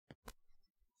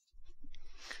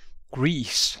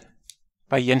Greece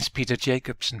by Jens-Peter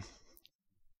Jacobsen.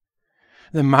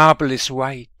 The marble is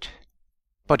white,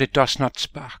 but it does not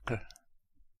sparkle.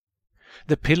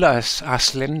 The pillars are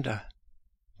slender,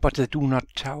 but they do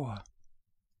not tower.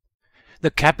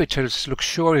 The capital's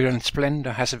luxuriant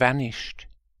splendor has vanished.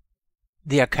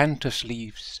 The acanthus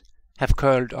leaves have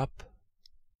curled up,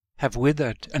 have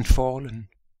withered and fallen.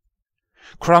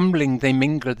 Crumbling they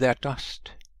mingle their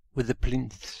dust with the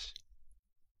plinths.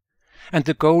 And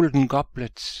the golden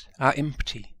goblets are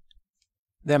empty.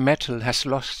 Their metal has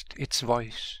lost its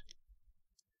voice.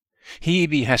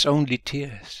 Hebe has only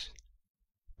tears.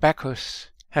 Bacchus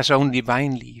has only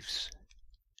vine leaves.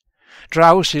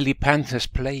 Drowsily panthers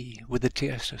play with the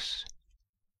Tirsus.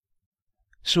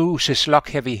 Zeus's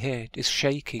lock-heavy head is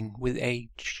shaking with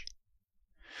age.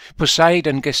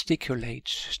 Poseidon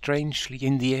gesticulates strangely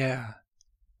in the air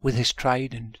with his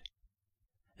trident,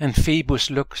 and Phoebus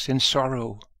looks in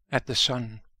sorrow at the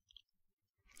sun.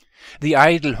 The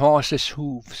idle horse's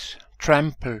hoofs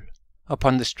trample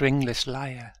upon the stringless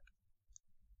lyre.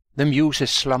 The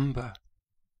muses slumber,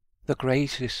 the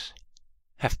graces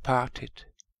have parted,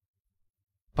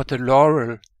 but the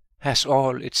laurel has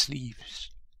all its leaves.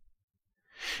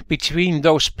 Between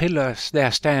those pillars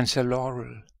there stands a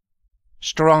laurel,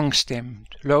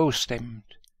 strong-stemmed, low-stemmed,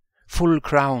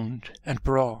 full-crowned and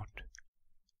broad.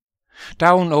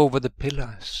 Down over the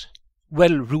pillars,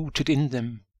 well rooted in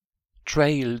them,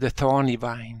 trail the thorny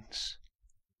vines,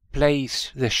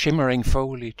 plays the shimmering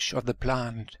foliage of the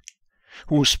plant,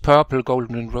 whose purple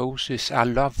golden roses are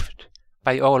loved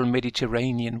by all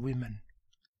Mediterranean women.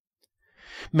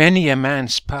 Many a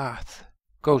man's path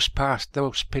goes past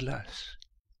those pillars.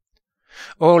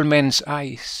 All men's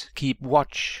eyes keep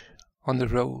watch on the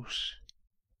rose.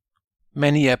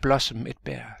 Many a blossom it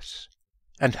bears,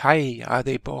 and high are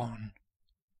they borne.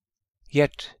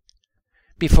 Yet,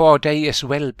 before day is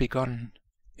well begun,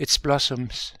 its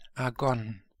blossoms are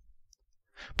gone,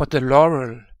 but the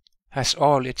laurel has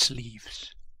all its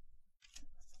leaves.